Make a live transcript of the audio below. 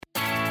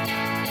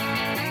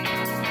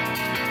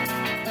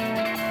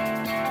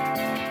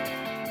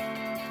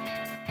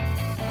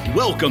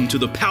Welcome to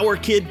the Power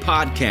Kid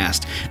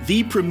Podcast,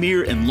 the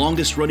premier and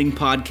longest running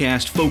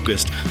podcast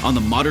focused on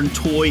the modern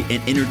toy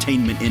and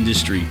entertainment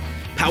industry.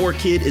 Power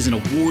Kid is an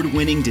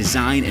award-winning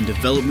design and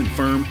development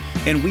firm,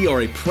 and we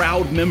are a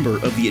proud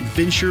member of the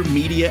Adventure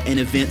Media and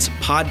Events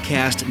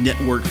Podcast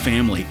Network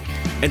family.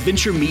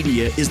 Adventure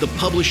Media is the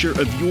publisher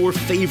of your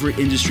favorite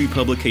industry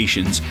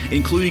publications,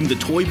 including The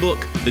Toy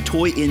Book, The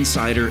Toy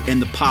Insider,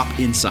 and The Pop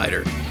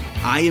Insider.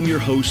 I am your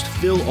host,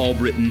 Phil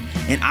Albritton,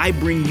 and I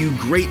bring you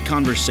great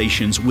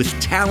conversations with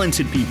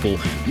talented people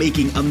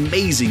making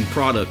amazing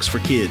products for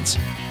kids.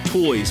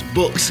 Toys,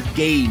 books,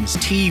 games,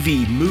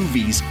 TV,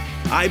 movies.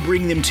 I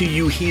bring them to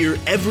you here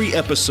every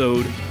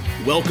episode.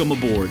 Welcome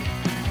aboard.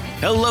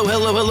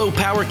 Hello,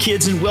 Power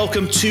Kids, and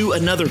welcome to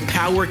another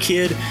Power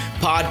Kid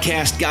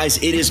podcast. Guys,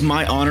 it is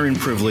my honor and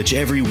privilege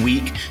every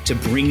week to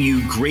bring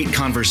you great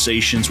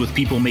conversations with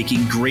people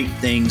making great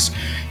things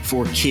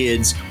for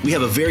kids. We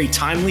have a very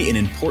timely and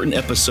important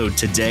episode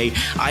today.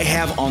 I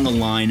have on the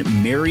line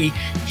Mary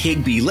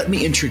Higby. Let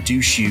me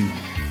introduce you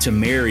to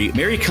Mary.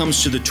 Mary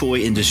comes to the toy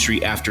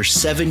industry after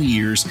 7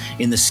 years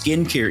in the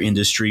skincare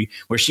industry,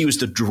 where she was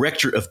the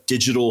director of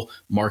digital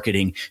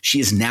marketing. She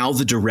is now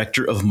the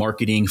director of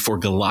marketing for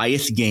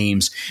Goliath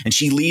Games, and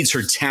she leads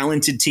her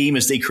talented team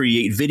as they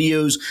create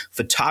videos,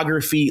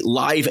 photography,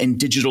 live and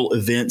digital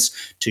events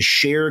to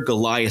share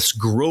Goliath's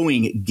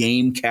growing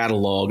game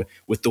catalog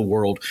with the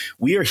world.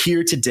 We are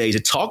here today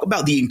to talk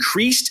about the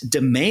increased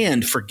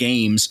demand for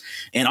games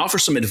and offer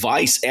some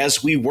advice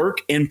as we work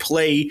and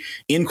play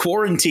in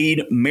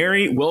quarantine.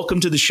 Mary, welcome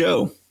to the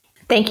show.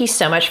 Thank you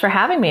so much for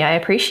having me. I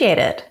appreciate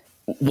it.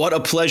 What a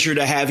pleasure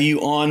to have you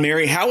on,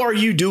 Mary. How are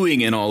you doing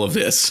in all of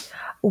this?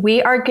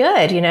 We are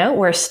good.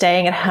 We're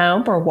staying at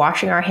home. We're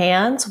washing our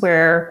hands.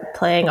 We're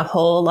playing a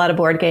whole lot of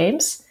board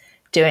games,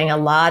 doing a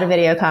lot of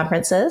video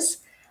conferences,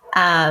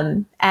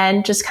 and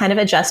just kind of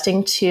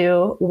adjusting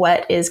to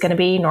what is going to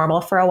be normal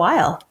for a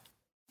while.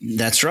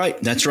 That's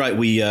right. We're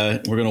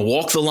going to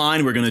walk the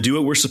line. We're going to do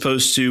what we're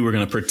supposed to. We're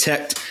going to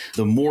protect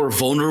the more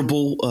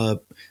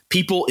vulnerable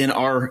people in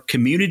our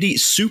community.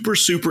 Super,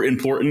 super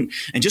important.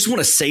 And just want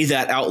to say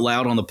that out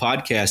loud on the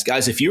podcast.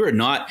 Guys, if you are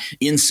not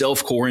in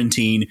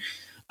self-quarantine,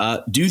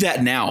 do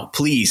that now,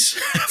 please,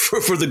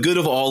 for the good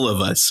of all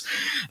of us.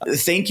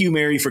 Thank you,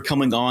 Mary, for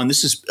coming on.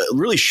 This is a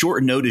really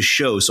short notice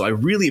show, so I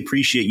really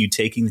appreciate you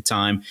taking the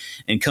time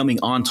and coming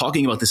on,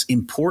 talking about this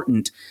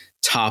important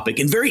topic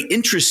and very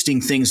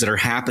interesting things that are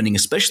happening,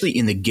 especially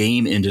in the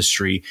game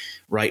industry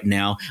right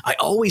now. I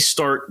always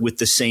start with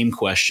the same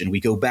question.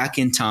 We go back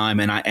in time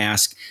and I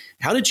ask,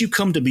 how did you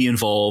come to be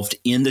involved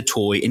in the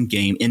toy and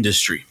game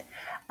industry?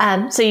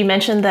 So you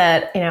mentioned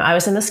that, I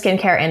was in the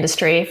skincare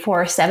industry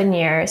for 7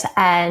 years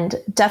and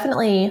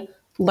definitely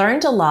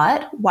learned a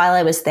lot while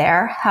I was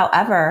there.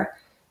 However,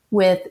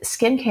 with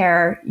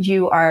skincare,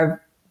 you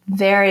are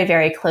very,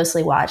 very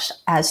closely watched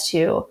as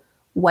to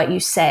what you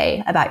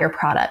say about your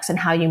products and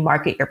how you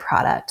market your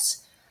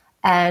products.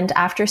 And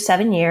after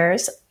 7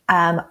 years,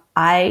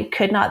 I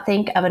could not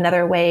think of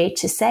another way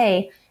to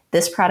say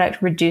this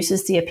product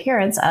reduces the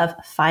appearance of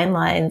fine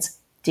lines,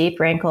 deep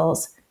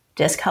wrinkles,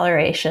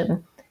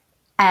 discoloration.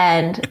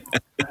 And,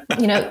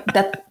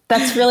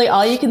 that's really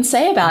all you can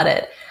say about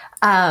it.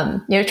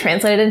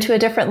 Translate it into a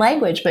different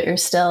language, but you're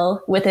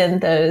still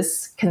within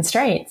those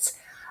constraints.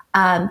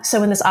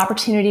 So when this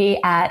opportunity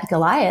at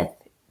Goliath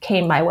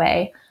came my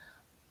way,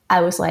 I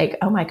was like,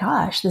 oh my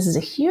gosh, this is a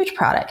huge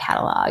product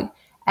catalog.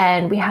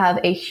 And we have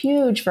a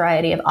huge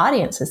variety of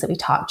audiences that we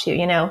talk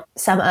to.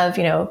 Some of,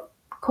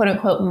 quote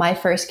unquote, my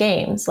first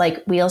games,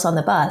 like Wheels on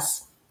the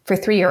Bus for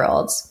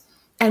 3-year-olds.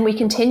 And we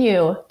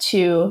continue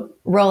to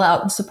roll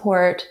out and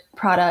support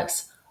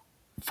products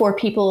for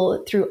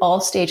people through all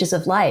stages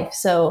of life.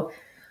 So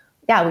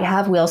yeah, we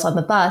have Wheels on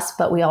the Bus,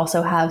 but we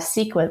also have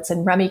Sequence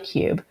and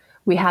Rummikub.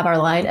 We have our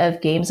line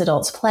of games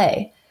adults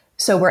play.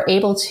 So we're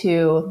able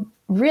to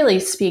really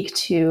speak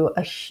to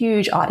a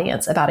huge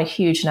audience about a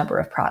huge number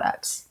of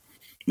products.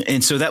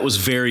 And so that was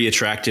very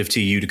attractive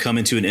to you to come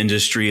into an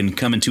industry and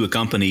come into a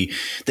company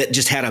that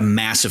just had a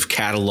massive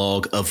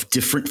catalog of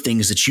different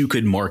things that you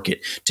could market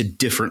to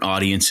different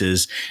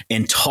audiences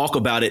and talk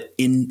about it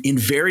in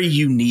very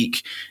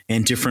unique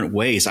and different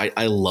ways.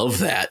 I love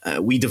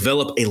that. We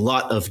develop a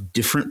lot of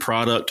different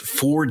product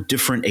for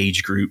different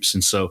age groups.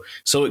 And so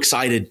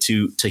excited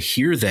to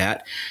hear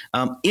that.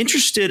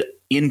 Interested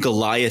in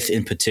Goliath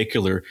in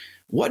particular.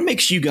 What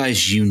makes you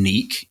guys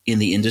unique in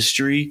the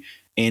industry,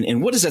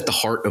 and what is at the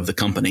heart of the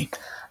company?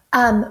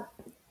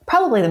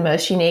 Probably the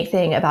most unique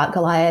thing about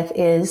Goliath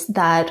is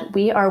that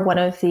we are one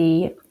of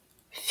the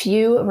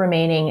few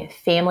remaining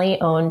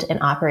family-owned and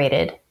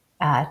operated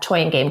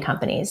toy and game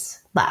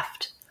companies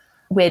left,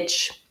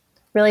 which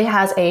really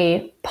has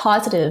a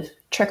positive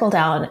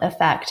trickle-down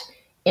effect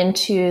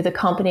into the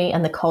company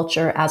and the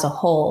culture as a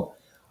whole,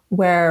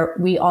 where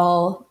we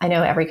all, I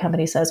know every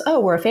company says, oh,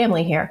 we're a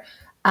family here.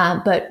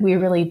 But we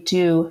really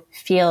do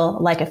feel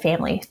like a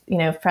family.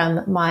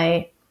 From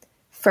my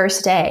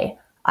first day,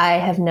 I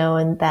have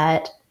known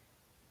that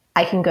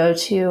I can go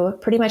to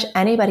pretty much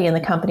anybody in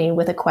the company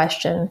with a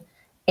question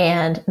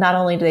And not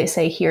only do they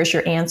say, here's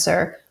your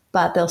answer,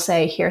 but they'll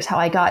say, here's how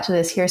I got to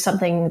this. Here's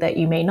something that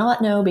you may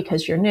not know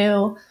because you're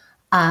new.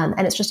 And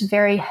it's just a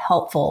very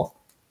helpful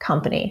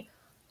company.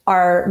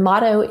 Our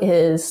motto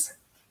is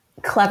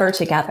clever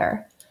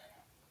together.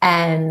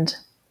 And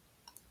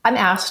I'm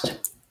asked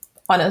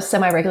on a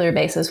semi-regular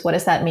basis, what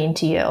does that mean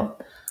to you?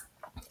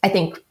 I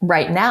think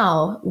right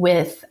now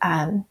with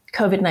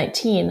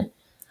COVID-19,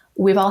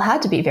 we've all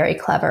had to be very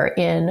clever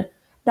in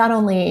not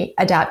only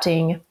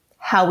adapting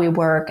how we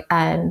work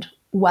and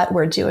what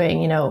we're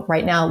doing.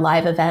 Right now,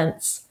 live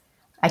events,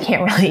 we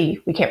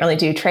can't really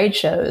do trade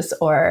shows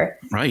or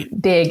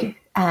big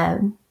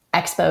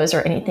expos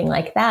or anything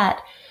like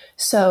that.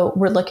 So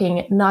we're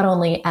looking not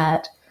only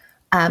at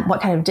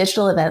what kind of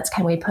digital events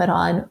can we put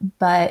on,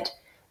 but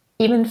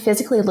even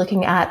physically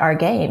looking at our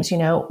games.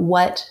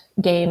 What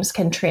games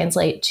can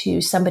translate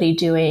to somebody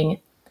doing,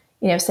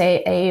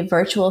 say a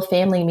virtual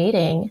family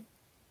meeting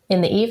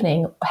in the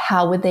evening.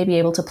 How would they be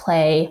able to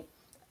play,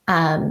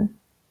 would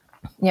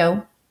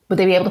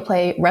they be able to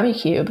play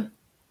Rummikub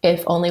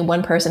if only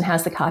one person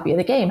has the copy of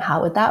the game?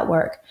 How would that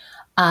work?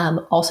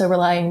 Also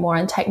relying more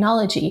on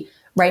technology.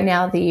 Right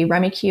now, the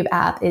Rummikub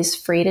app is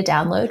free to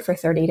download for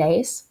 30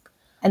 days.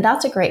 And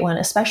that's a great one,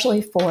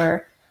 especially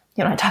for,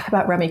 I talk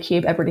about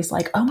Rummikub, everybody's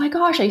like, oh my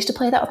gosh, I used to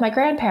play that with my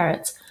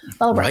grandparents.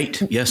 Well,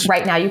 yes.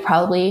 Right now you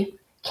probably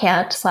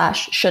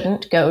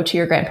can't/shouldn't go to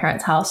your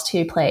grandparents' house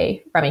to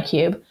play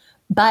Rummikub.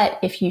 But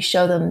if you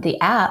show them the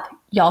app,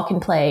 y'all can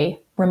play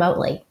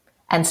remotely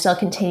and still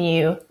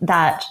continue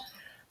that,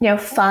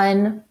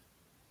 fun,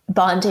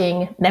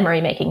 bonding,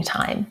 memory-making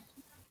time.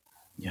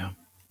 Yeah.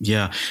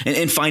 Yeah.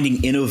 And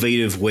finding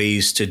innovative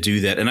ways to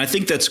do that. And I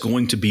think that's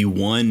going to be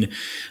one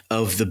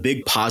of the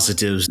big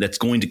positives that's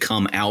going to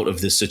come out of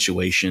this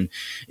situation,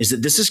 is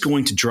that this is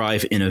going to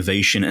drive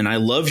innovation. And I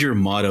love your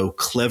motto,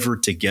 clever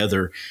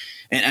together.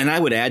 And I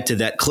would add to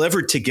that,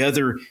 clever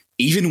together,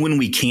 even when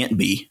we can't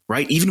be,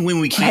 right? Even when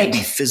we can't be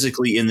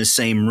physically in the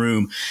same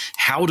room,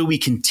 how do we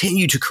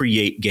continue to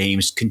create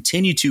games,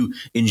 continue to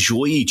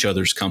enjoy each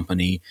other's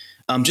company?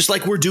 Just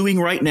like we're doing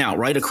right now,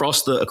 right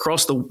across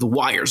the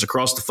wires,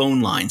 across the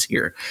phone lines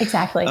here.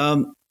 Exactly.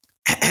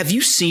 Have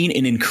you seen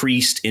an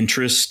increased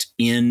interest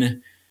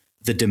in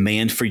the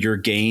demand for your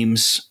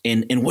games,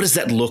 and what does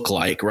that look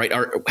like? Right?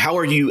 How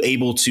are you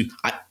able to?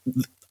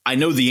 I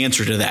know the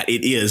answer to that.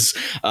 It is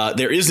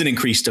there is an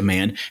increased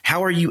demand.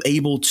 How are you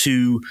able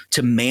to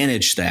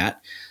manage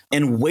that?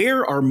 And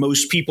where are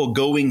most people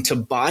going to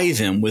buy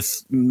them?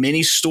 With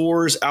many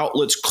stores,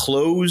 outlets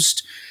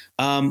closed,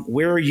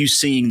 where are you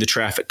seeing the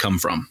traffic come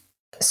from?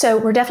 So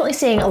we're definitely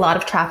seeing a lot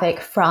of traffic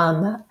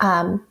from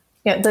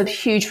the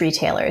huge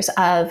retailers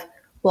of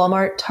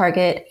Walmart,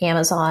 Target,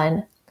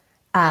 Amazon,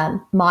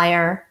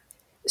 Meijer,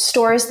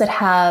 stores that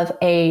have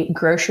a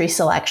grocery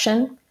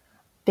selection.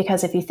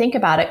 Because if you think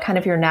about it, kind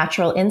of your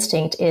natural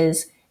instinct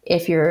is,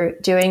 if you're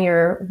doing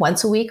your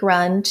once a week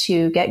run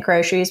to get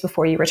groceries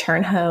before you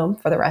return home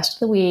for the rest of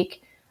the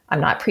week, I'm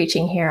not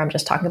preaching here, I'm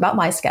just talking about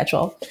my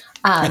schedule.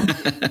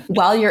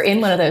 While you're in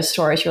one of those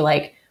stores, you're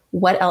like,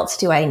 what else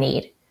do I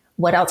need?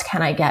 What else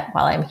can I get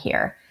while I'm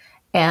here?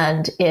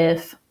 And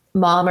if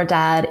mom or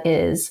dad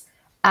is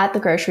at the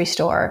grocery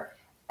store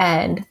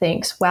and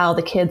thinks, wow,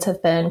 the kids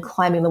have been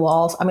climbing the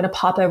walls, I'm going to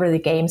pop over to the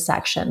game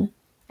section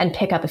and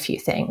pick up a few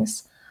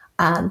things.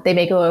 They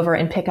may go over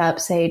and pick up,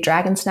 say,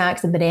 Dragon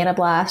Snacks and Banana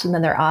Blast, and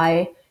then their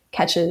eye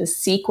catches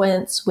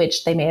Sequence,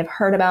 which they may have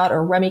heard about,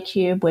 or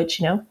Rummikub,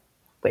 which,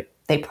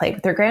 they played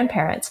with their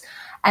grandparents,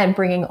 and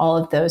bringing all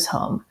of those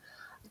home.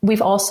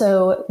 We've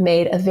also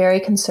made a very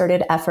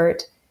concerted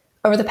effort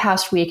over the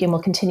past week, and will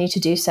continue to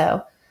do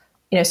so.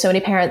 So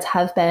many parents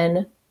have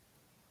been,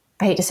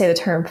 I hate to say the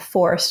term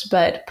forced,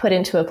 but put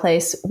into a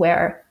place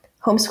where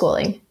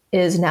homeschooling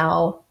is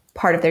now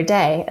part of their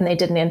day, and they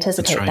didn't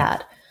anticipate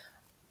that.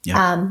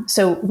 Yeah.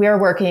 So we're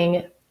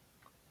working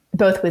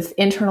both with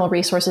internal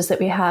resources that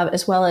we have,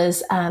 as well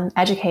as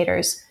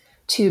educators,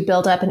 to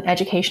build up an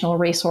educational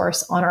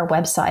resource on our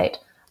website.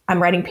 I'm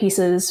writing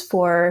pieces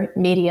for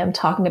Medium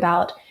talking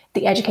about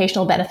the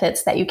educational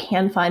benefits that you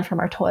can find from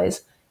our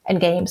toys and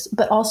games,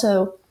 but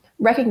also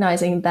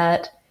recognizing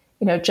that,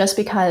 just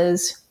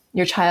because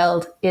your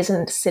child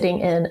isn't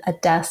sitting in a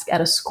desk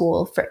at a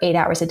school for 8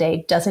 hours a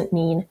day doesn't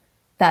mean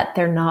that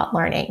they're not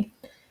learning.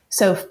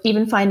 So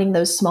even finding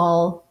those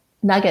small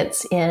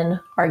nuggets in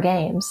our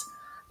games,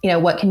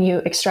 what can you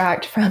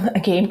extract from a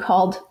game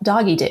called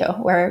Doggy Do,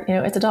 where,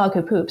 it's a dog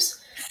who poops,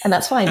 and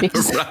that's fine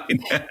because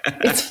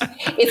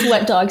it's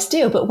what dogs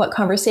do. But what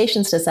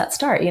conversations does that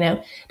start?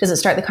 Does it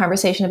start the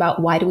conversation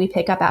about, why do we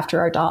pick up after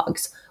our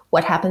dogs?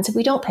 What happens if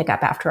we don't pick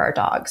up after our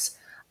dogs?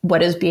 What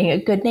does being a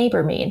good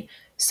neighbor mean?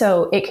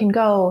 So it can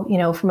go,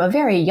 from a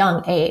very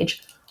young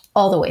age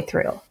all the way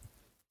through.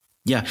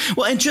 Yeah.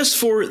 Well, and just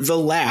for the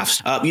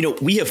laughs,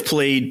 we have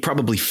played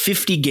probably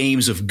 50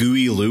 games of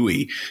Gooey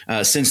Louie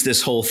since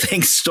this whole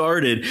thing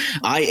started.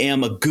 I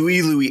am a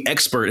Gooey Louie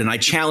expert, and I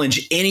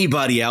challenge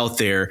anybody out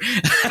there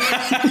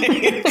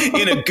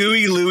in a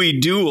Gooey Louie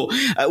duel.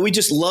 We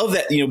just love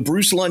that,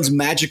 Bruce Lund's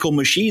magical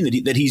machine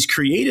that he's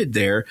created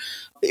there.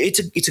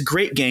 It's a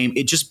great game.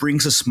 It just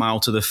brings a smile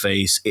to the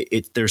face.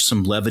 There's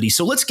some levity.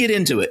 So let's get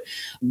into it.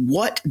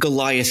 What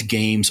Goliath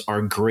games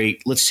are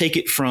great? Let's take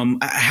it from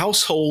a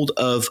household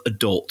of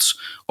adults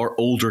or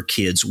older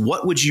kids.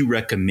 What would you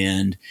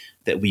recommend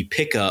that we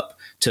pick up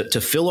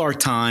to fill our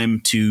time,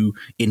 to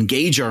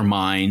engage our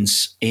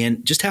minds,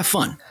 and just have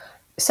fun?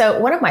 So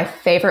one of my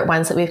favorite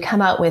ones that we've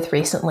come out with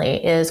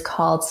recently is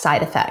called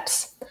Side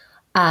Effects.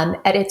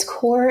 At its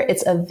core,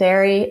 it's a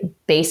very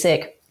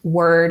basic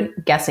word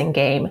guessing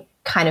game,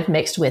 kind of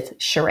mixed with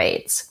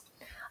charades.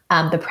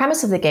 The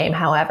premise of the game,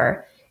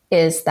 however,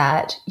 is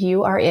that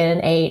you are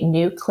in a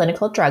new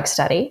clinical drug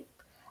study,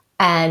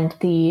 and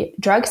the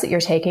drugs that you're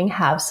taking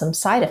have some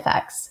side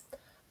effects.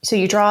 So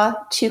you draw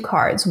two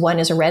cards. One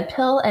is a red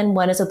pill and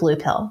one is a blue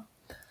pill.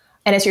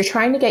 And as you're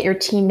trying to get your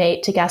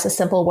teammate to guess a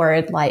simple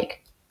word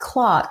like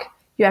clock,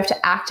 you have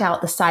to act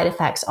out the side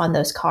effects on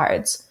those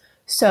cards.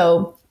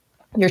 So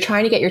you're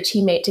trying to get your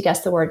teammate to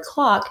guess the word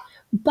clock,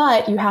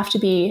 but you have to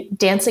be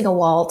dancing a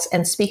waltz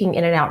and speaking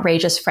in an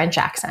outrageous French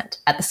accent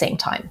at the same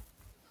time.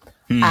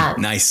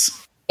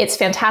 Nice. It's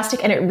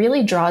fantastic, and it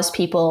really draws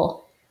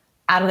people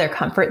out of their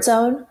comfort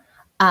zone.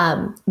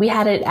 We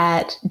had it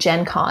at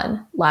Gen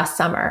Con last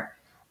summer,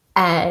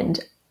 and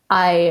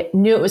I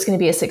knew it was going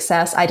to be a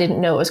success. I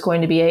didn't know it was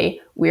going to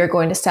be we are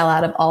going to sell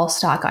out of all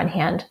stock on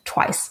hand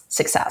twice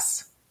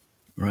success.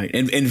 Right.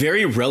 And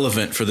very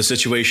relevant for the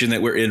situation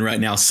that we're in right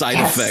now. Side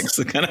effects,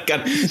 the kind of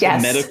the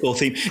medical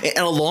theme.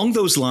 And along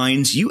those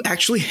lines, you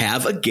actually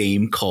have a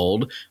game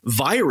called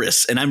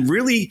Virus. And I'm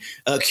really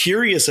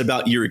curious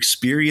about your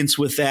experience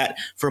with that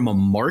from a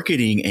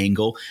marketing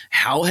angle.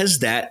 How has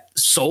that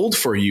sold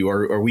for you?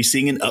 Are we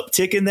seeing an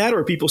uptick in that, or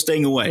are people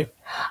staying away?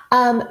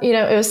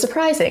 It was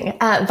surprising.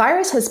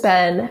 Virus has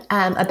been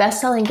a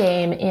best-selling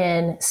game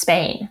in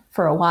Spain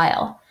for a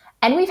while.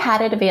 And we've had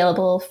it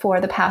available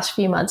for the past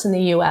few months in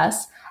the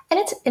US, and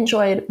it's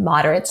enjoyed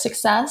moderate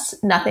success,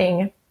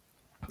 nothing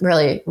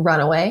really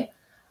runaway,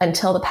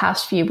 until the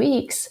past few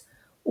weeks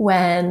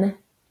when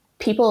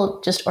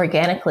people just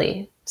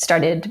organically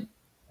started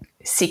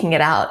seeking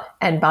it out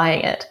and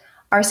buying it.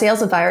 Our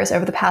sales of Virus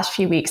over the past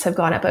few weeks have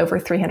gone up over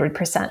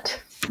 300%.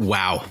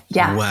 Wow.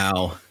 Yeah.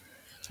 Wow.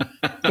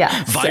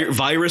 Yeah.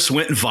 Virus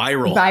went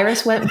viral.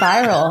 Virus went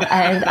viral.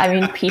 And I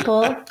mean,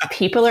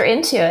 people are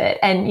into it.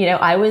 And,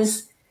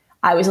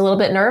 I was a little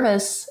bit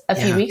nervous a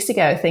few weeks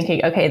ago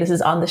thinking, okay, this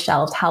is on the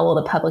shelves. How will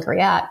the public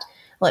react?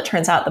 Well, it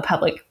turns out the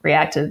public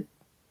reacted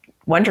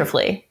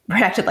wonderfully,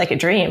 reacted like a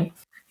dream.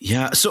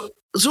 Yeah. So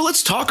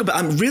let's talk about,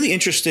 I'm really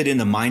interested in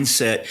the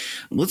mindset.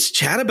 Let's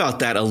chat about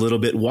that a little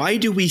bit. Why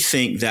do we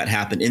think that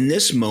happened in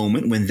this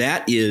moment when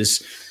that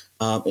is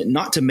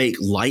not to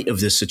make light of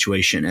this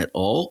situation at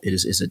all?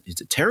 It's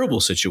a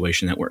terrible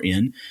situation that we're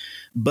in,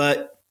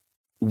 but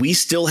we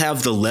still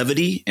have the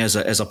levity as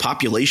a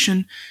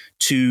population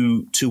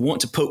to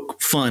want to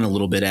poke fun a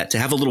little bit to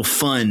have a little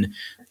fun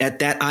at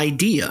that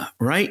idea,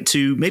 right?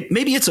 To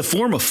maybe it's a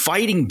form of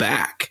fighting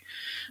back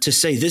to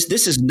say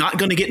this is not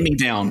going to get me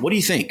down. What do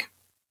you think?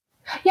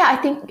 Yeah,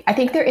 I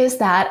think there is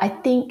that. I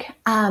think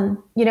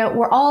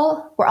we're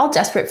all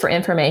desperate for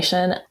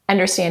information,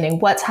 understanding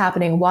what's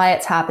happening, why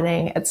it's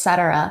happening,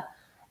 etc.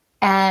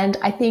 And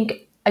I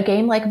think a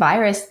game like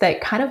Virus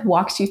that kind of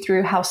walks you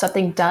through how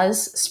something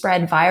does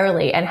spread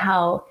virally and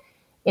how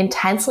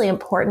intensely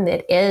important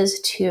it is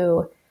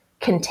to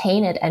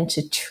contain it and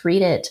to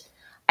treat it.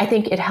 I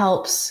think it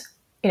helps,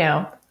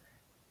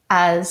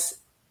 as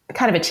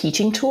kind of a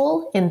teaching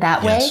tool in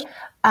that way.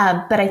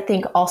 But I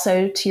think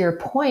also, to your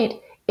point,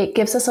 it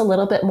gives us a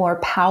little bit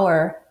more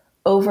power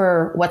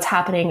over what's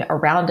happening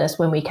around us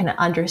when we can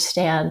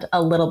understand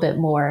a little bit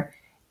more.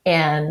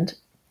 And,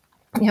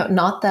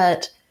 not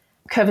that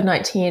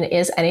COVID-19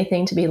 is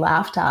anything to be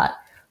laughed at,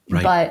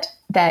 right, but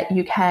that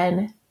you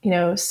can,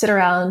 sit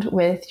around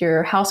with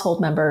your household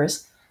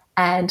members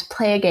and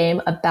play a game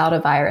about a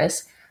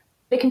virus.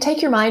 It can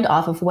take your mind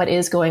off of what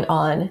is going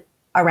on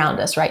around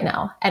us right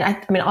now. And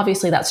I mean,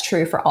 obviously that's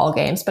true for all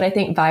games, but I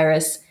think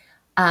Virus,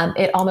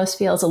 it almost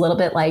feels a little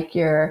bit like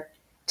you're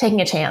taking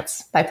a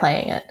chance by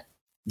playing it.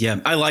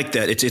 Yeah, I like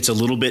that. It's a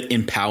little bit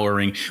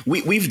empowering.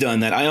 We've done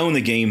that. I own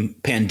the game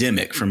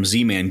Pandemic from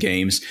Z-Man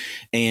Games,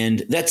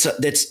 and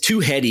that's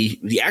too heady.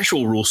 The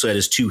actual rule set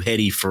is too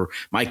heady for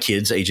my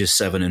kids, ages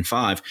 7 and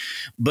 5.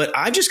 But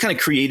I've just kind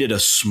of created a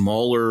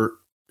smaller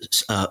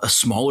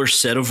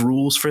set of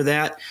rules for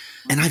that,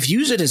 and I've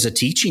used it as a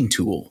teaching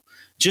tool.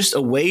 Just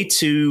a way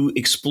to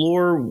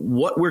explore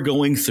what we're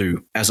going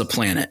through as a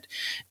planet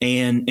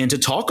and to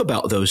talk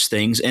about those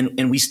things.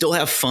 And we still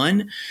have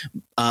fun,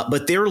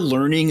 but they're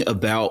learning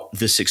about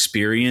this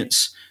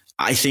experience,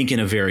 I think,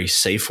 in a very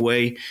safe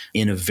way,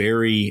 in a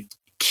very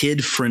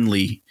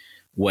kid-friendly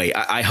way.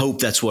 I hope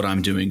that's what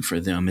I'm doing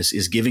for them,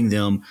 is giving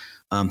them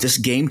this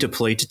game to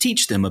play to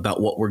teach them about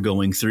what we're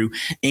going through.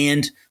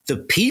 And the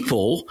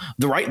people,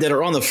 that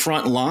are on the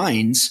front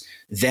lines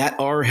that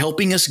are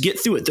helping us get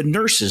through it, the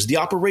nurses, the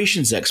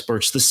operations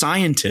experts, the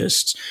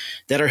scientists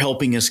that are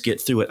helping us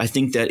get through it. I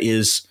think that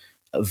is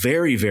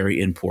very, very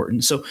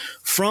important. So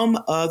from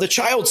the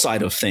child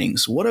side of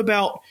things, what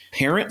about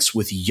parents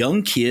with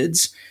young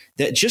kids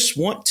that just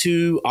want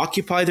to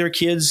occupy their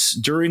kids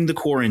during the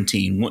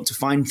quarantine, want to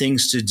find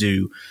things to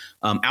do,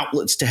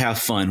 outlets to have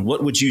fun?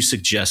 What would you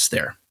suggest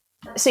there?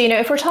 So,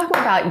 if we're talking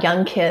about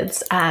young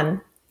kids,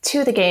 two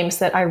of the games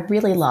that I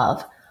really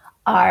love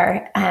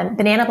are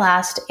Banana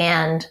Blast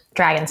and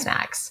Dragon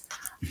Snacks.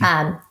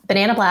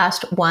 Banana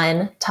Blast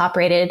won top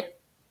rated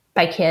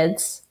by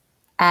kids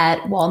at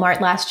Walmart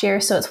last year.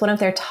 So it's one of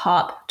their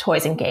top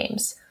toys and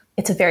games.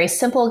 It's a very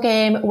simple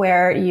game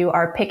where you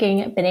are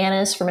picking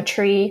bananas from a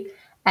tree.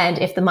 And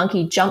if the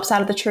monkey jumps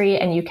out of the tree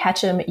and you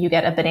catch him, you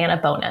get a banana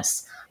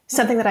bonus.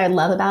 Something that I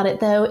love about it,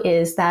 though,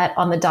 is that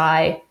on the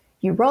die,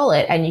 you roll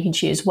it and you can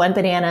choose one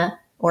banana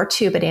or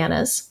two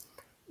bananas.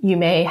 You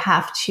may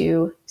have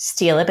to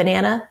steal a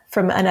banana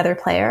from another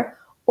player,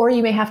 or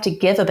you may have to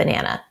give a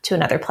banana to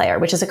another player,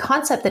 which is a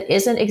concept that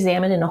isn't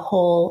examined in a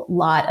whole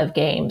lot of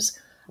games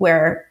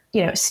where,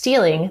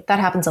 stealing, that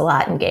happens a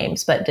lot in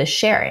games, but just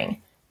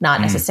sharing,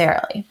 not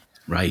necessarily.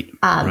 Right.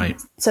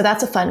 So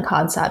that's a fun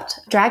concept.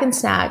 Dragon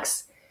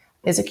Snacks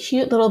is a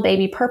cute little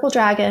baby purple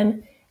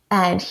dragon,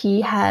 and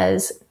he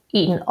has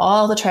eaten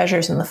all the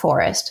treasures in the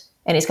forest,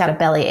 and he's got a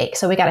belly ache.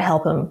 So we got to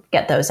help him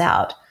get those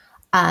out.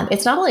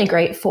 It's not only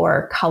great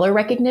for color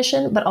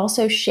recognition, but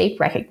also shape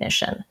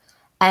recognition.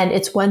 And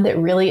it's one that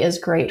really is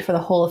great for the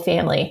whole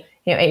family,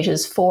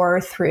 ages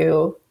 4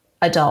 through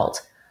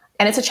adult.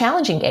 And it's a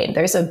challenging game.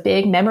 There's a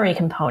big memory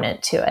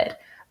component to it,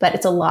 but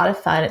it's a lot of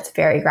fun. It's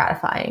very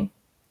gratifying.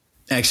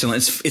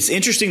 Excellent. It's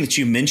interesting that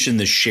you mentioned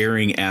the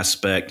sharing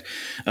aspect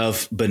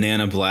of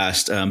Banana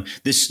Blast.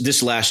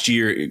 This last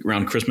year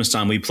around Christmas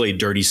time, we played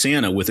Dirty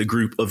Santa with a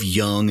group of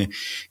young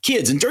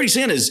kids. And Dirty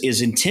Santa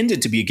is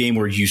intended to be a game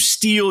where you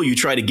steal, you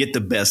try to get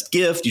the best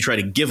gift, you try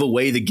to give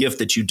away the gift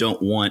that you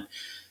don't want.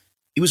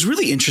 It was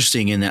really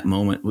interesting in that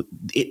moment.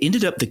 It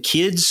ended up the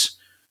kids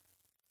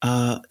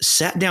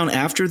sat down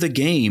after the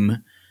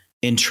game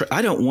and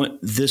I don't want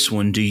this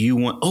one. Do you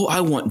want? Oh, I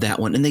want that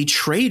one. And they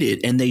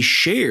traded and they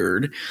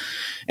shared.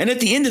 And at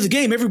the end of the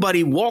game,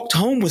 everybody walked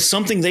home with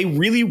something they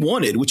really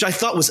wanted, which I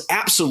thought was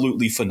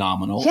absolutely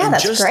phenomenal. Yeah, and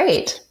that's just,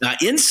 great.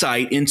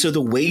 Insight into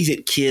the way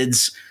that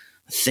kids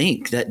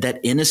think, that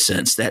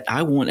innocence that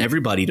I want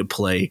everybody to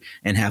play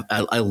and have.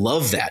 I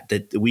love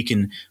that we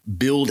can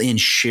build in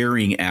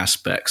sharing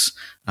aspects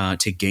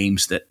to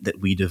games that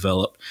we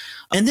develop.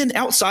 And then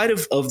outside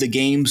of the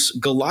games,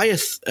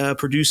 Goliath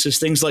produces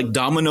things like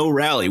Domino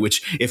Rally,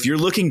 which if you're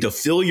looking to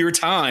fill your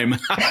time,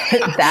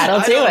 that'll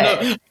do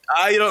it.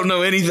 I don't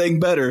know anything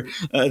better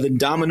than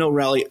Domino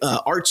Rally.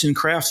 Arts and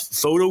Crafts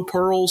Photo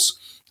Pearls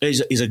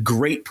is a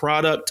great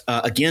product.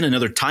 Again,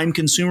 another time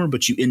consumer,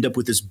 but you end up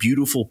with this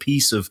beautiful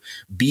piece of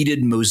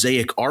beaded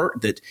mosaic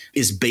art that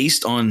is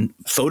based on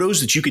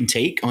photos that you can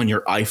take on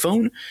your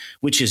iPhone,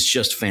 which is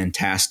just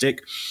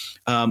fantastic.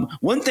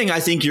 One thing I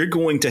think you're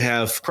going to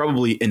have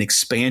probably an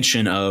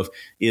expansion of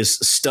is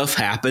Stuff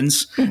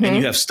Happens. Mm-hmm. And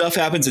you have Stuff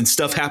Happens and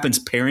Stuff Happens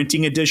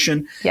Parenting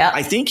Edition. Yeah.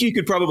 I think you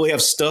could probably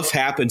have Stuff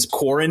Happens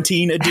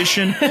Quarantine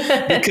Edition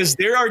because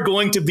there are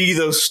going to be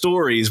those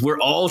stories. We're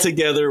all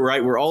together,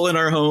 right? We're all in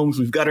our homes.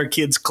 We've got our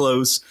kids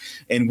close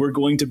and we're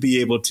going to be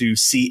able to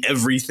see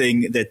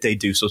everything that they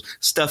do. So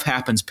Stuff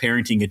Happens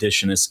Parenting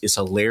Edition is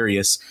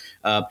hilarious.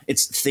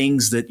 It's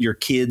things that your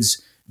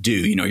kids do.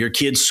 Your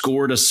kid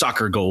scored a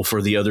soccer goal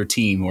for the other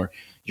team, or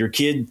your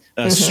kid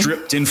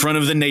stripped in front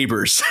of the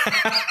neighbors.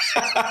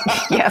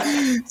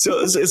 Yeah.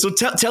 So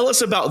tell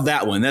us about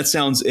that one. That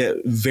sounds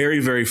very,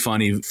 very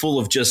funny, full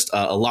of just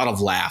a lot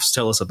of laughs.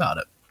 Tell us about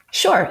it.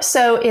 Sure.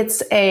 So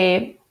it's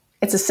a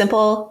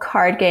simple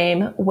card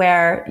game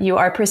where you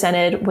are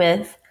presented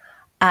with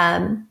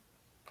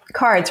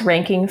cards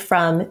ranking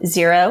from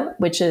 0,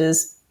 which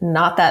is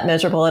not that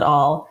miserable at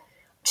all,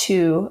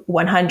 to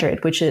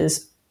 100, which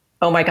is,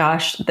 oh my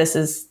gosh, this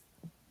is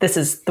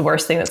the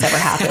worst thing that's ever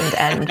happened.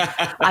 And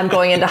I'm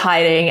going into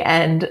hiding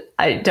and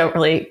I don't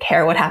really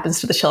care what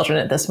happens to the children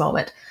at this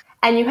moment.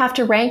 And you have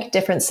to rank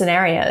different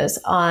scenarios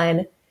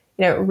on,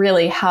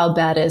 really how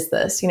bad is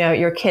this?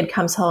 Your kid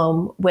comes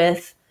home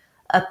with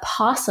a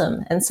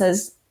possum and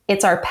says,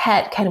 it's our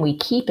pet. Can we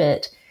keep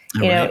it?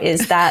 Right.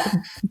 Is that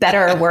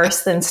better or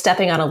worse than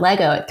stepping on a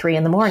Lego at 3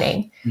 a.m?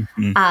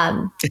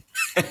 Mm-hmm.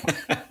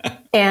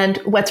 And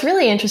what's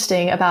really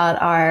interesting about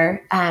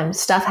our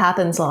Stuff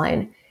Happens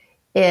line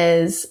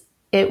is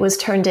it was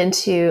turned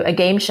into a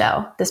game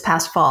show this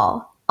past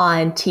fall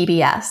on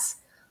TBS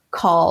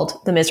called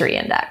The Misery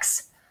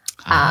Index.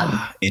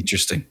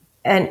 Interesting.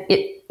 And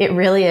it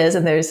really is.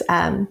 And there's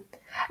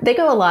they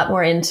go a lot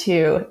more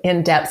into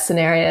in-depth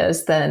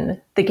scenarios than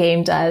the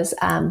game does,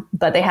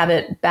 but they have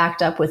it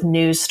backed up with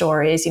news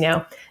stories.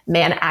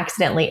 Man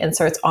accidentally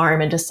inserts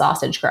arm into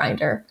sausage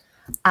grinder.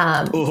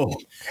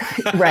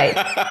 Right.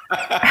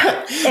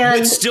 And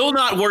it's still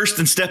not worse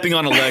than stepping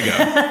on a Lego.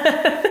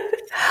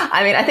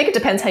 I mean, I think it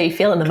depends how you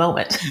feel in the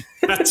moment.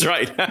 That's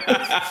right.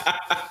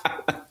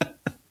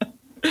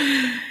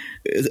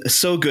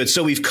 So good.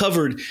 So we've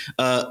covered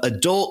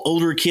adult,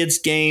 older kids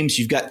games.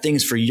 You've got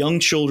things for young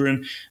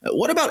children.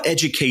 What about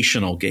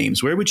educational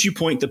games? Where would you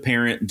point the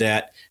parent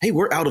that, hey,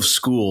 we're out of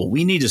school.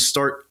 We need to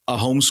start a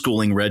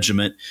homeschooling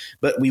regiment,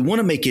 but we want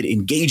to make it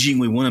engaging.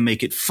 We want to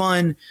make it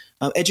fun.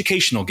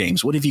 Educational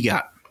games. What have you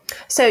got?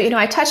 So,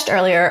 I touched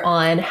earlier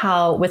on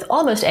how with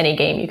almost any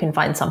game, you can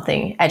find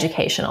something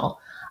educational.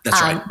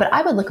 That's right. But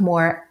I would look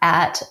more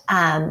at,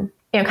 kind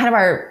of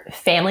our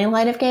family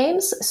line of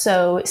games.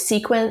 So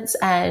Sequence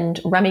and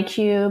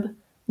Rummikub,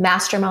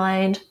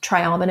 Mastermind,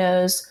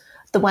 Triominoes,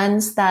 the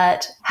ones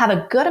that have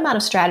a good amount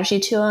of strategy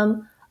to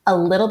them, a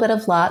little bit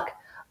of luck,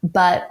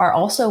 but are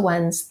also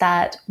ones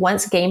that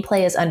once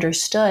gameplay is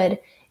understood,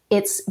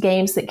 it's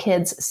games that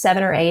kids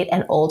 7 or 8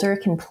 and older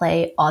can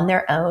play on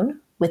their own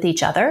with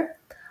each other,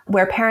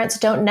 where parents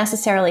don't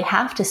necessarily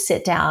have to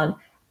sit down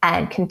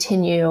and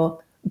continue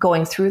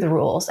going through the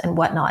rules and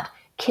whatnot.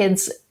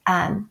 Kids,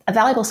 a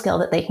valuable skill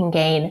that they can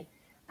gain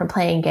from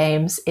playing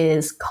games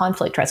is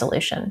conflict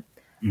resolution.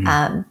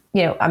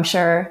 Mm-hmm. I'm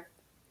sure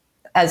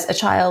as a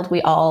child,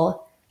 we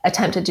all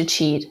attempted to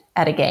cheat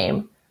at a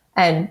game.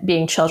 And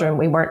being children,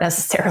 we weren't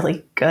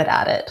necessarily good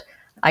at it.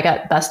 I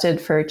got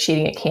busted for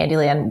cheating at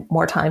Candyland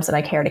more times than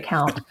I care to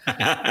count.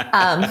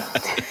 I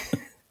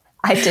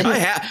didn't.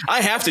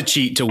 I have to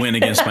cheat to win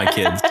against my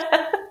kids.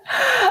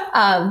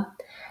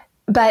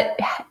 But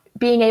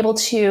being able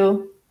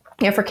to,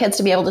 for kids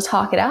to be able to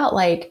talk it out,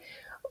 like,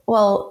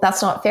 well,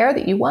 that's not fair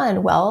that you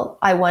won. Well,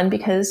 I won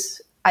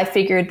because I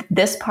figured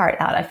this part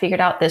out. I figured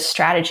out this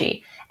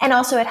strategy. And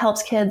also it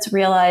helps kids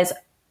realize,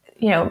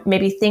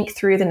 maybe think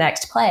through the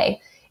next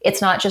play. It's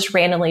not just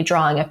randomly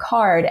drawing a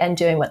card and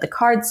doing what the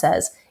card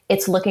says.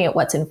 It's looking at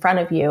what's in front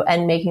of you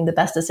and making the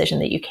best decision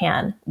that you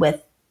can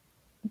with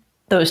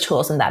those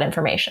tools and that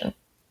information.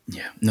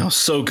 Yeah, no,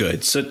 so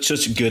good.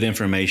 Such good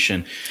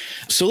information.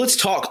 So let's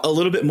talk a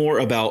little bit more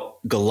about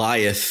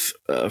Goliath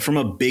from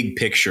a big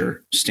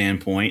picture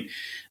standpoint.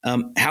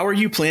 How are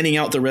you planning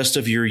out the rest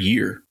of your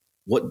year?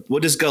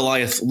 What does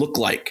Goliath look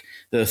like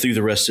through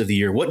the rest of the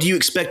year? What do you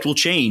expect will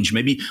change?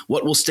 Maybe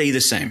what will stay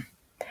the same?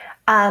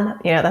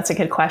 That's a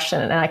good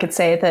question. And I could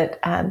say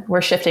that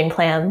we're shifting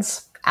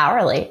plans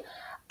hourly.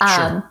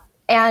 Sure.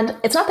 And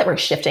it's not that we're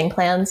shifting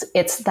plans.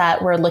 It's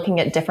that we're looking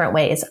at different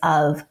ways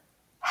of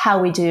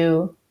how we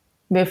do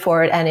move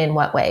forward and in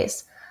what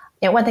ways.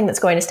 One thing that's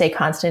going to stay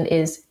constant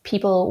is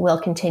people will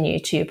continue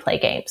to play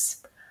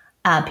games.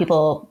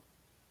 People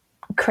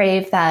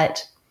crave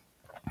that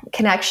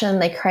connection.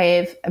 They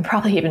crave, and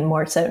probably even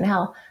more so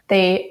now,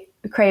 they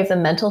crave the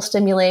mental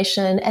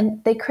stimulation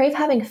and they crave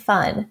having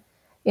fun.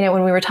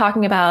 When we were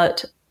talking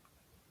about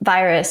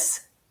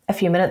virus a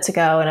few minutes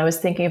ago, and I was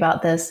thinking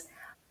about this,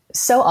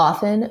 so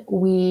often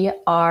we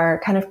are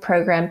kind of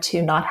programmed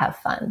to not have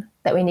fun,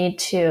 that we need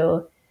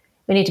to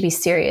be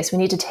serious. We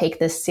need to take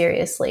this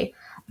seriously.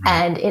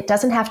 And it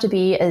doesn't have to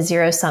be a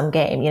zero-sum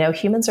game.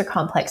 Humans are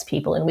complex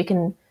people and we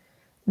can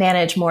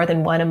manage more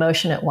than one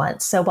emotion at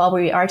once. So while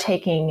we are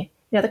taking,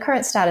 the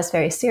current status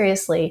very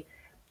seriously,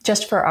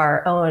 just for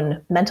our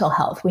own mental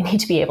health, we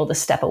need to be able to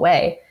step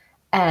away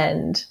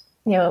and,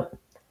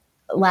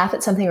 laugh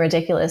at something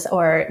ridiculous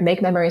or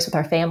make memories with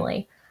our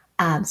family.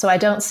 So I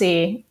don't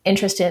see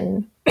interest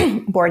in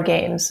board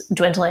games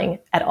dwindling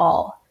at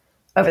all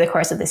over the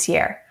course of this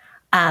year.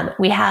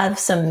 We have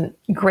some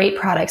great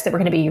products that we're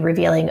going to be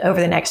revealing over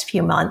the next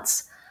few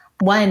months.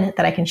 One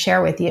that I can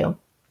share with you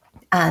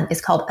is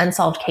called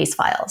Unsolved Case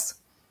Files.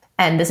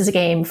 And this is a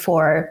game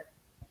for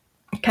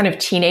kind of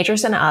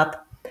teenagers and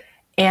up.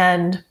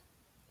 And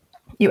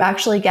you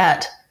actually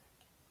get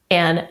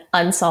an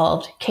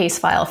unsolved case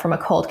file from a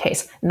cold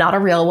case, not a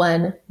real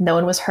one. No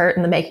one was hurt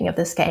in the making of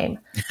this game.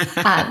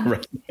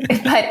 Right.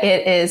 But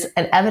it is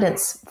an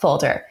evidence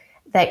folder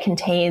that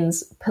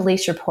contains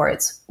police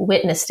reports,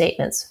 witness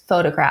statements,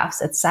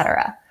 photographs,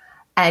 etc.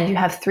 And you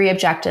have 3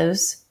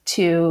 objectives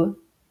to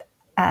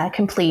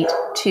complete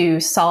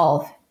to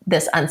solve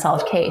this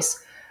unsolved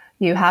case.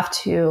 You have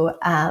to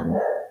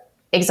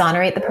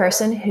exonerate the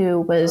person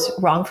who was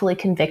wrongfully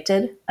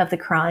convicted of the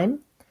crime.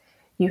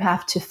 You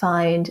have to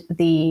find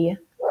the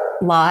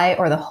lie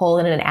or the hole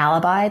in an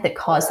alibi that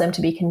caused them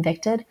to be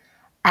convicted.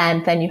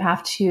 And then you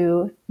have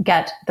to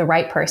get the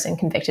right person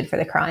convicted for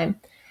the crime.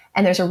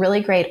 And there's a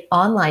really great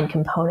online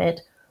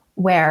component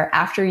where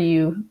after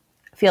you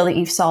feel that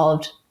you've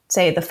solved,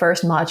 say, the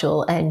first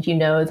module and you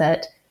know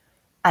that,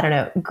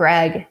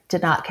 Greg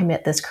did not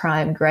commit this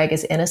crime, Greg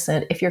is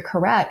innocent. If you're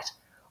correct,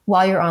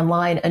 while you're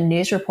online, a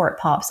news report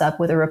pops up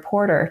with a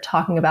reporter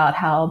talking about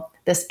how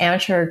this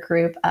amateur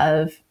group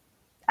of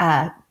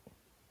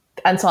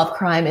unsolved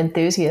crime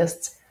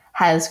enthusiasts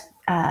has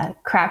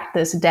cracked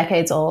this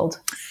decades-old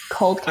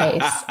cold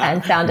case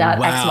and found out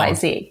Wow.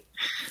 XYZ.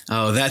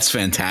 Oh, that's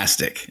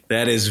fantastic.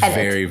 That is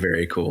very,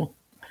 very cool.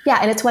 Yeah,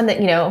 and it's one that,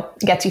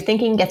 gets you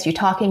thinking, gets you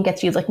talking,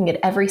 gets you looking at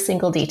every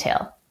single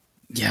detail.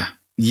 Yeah.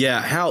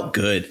 Yeah, how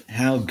good.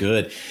 How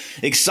good.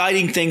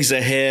 Exciting things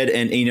ahead.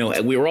 And,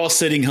 we were all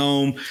sitting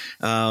home.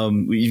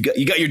 You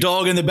got your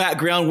dog in the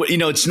background.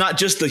 It's not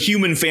just the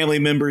human family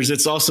members.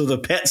 It's also the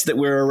pets that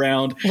we're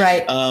around.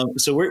 Right.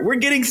 So we're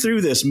getting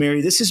through this,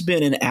 Mary. This has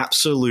been an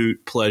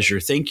absolute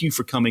pleasure. Thank you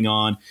for coming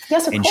on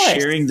and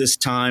sharing this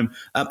time.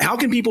 How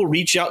can people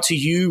reach out to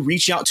you,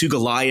 reach out to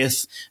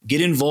Goliath,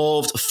 get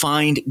involved,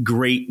 find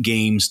great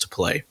games to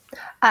play?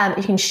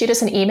 You can shoot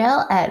us an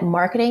email at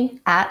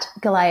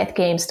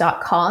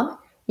marketing@goliathgames.com.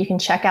 You can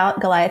check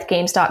out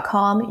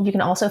goliathgames.com. You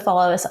can also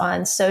follow us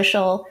on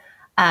social.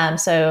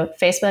 So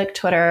Facebook,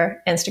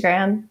 Twitter,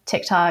 Instagram,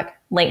 TikTok,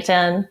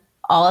 LinkedIn,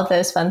 all of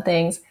those fun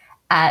things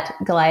at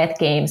Goliath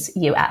Games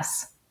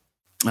US.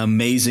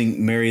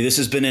 Amazing, Mary. This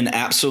has been an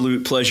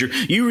absolute pleasure.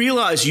 You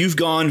realize you've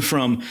gone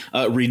from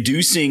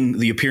reducing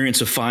the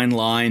appearance of fine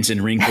lines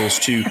and wrinkles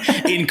to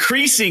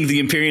increasing the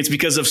appearance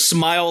because of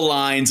smile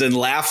lines and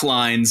laugh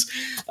lines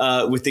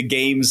with the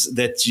games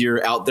that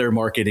you're out there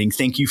marketing.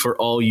 Thank you for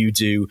all you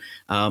do.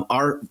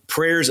 Our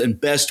prayers and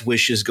best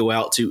wishes go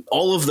out to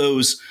all of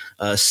those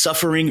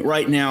suffering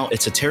right now.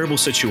 It's a terrible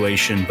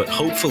situation, but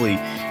hopefully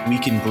we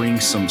can bring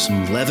some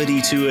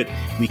levity to it.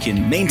 We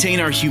can maintain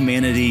our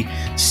humanity,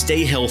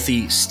 stay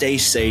healthy, stay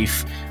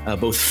safe,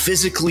 both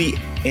physically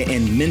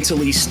and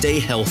mentally stay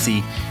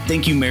healthy.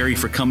 Thank you, Mary,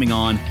 for coming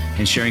on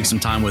and sharing some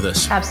time with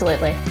us.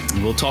 Absolutely.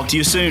 And we'll talk to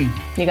you soon.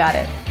 You got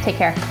it. Take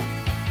care.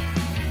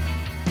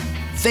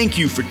 Thank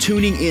you for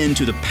tuning in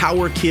to the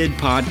Power Kid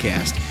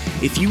Podcast.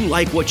 If you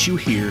like what you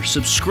hear,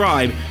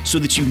 subscribe so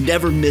that you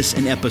never miss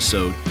an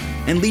episode.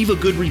 And leave a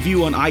good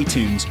review on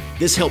iTunes.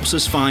 This helps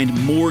us find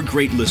more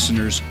great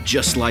listeners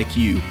just like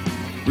you.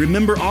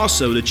 Remember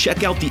also to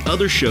check out the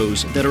other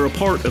shows that are a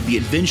part of the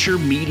Adventure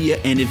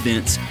Media and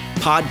Events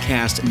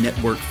Podcast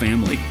Network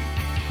family.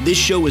 This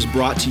show is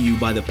brought to you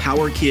by the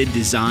Power Kid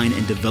Design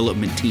and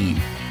Development Team.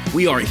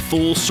 We are a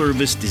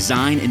full-service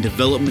design and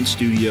development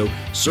studio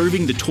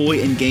serving the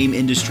toy and game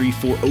industry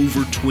for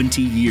over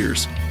 20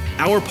 years.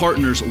 Our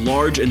partners,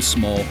 large and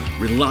small,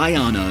 rely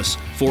on us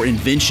for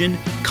invention,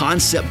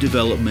 concept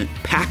development,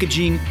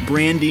 packaging,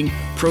 branding,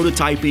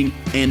 prototyping,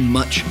 and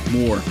much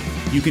more.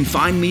 You can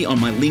find me on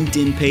my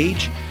LinkedIn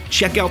page,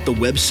 check out the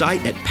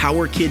website at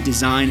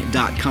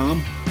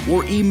powerkiddesign.com,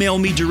 or email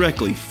me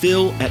directly,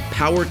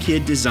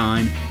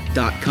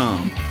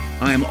 phil@powerkiddesign.com.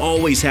 I am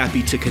always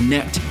happy to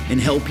connect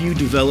and help you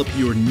develop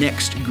your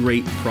next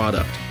great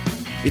product.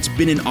 It's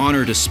been an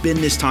honor to spend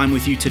this time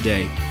with you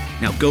today.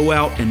 Now go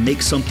out and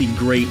make something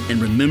great,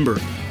 and remember,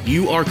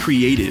 you are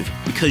creative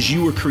because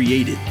you were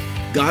created.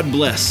 God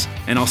bless,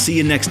 and I'll see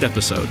you next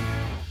episode.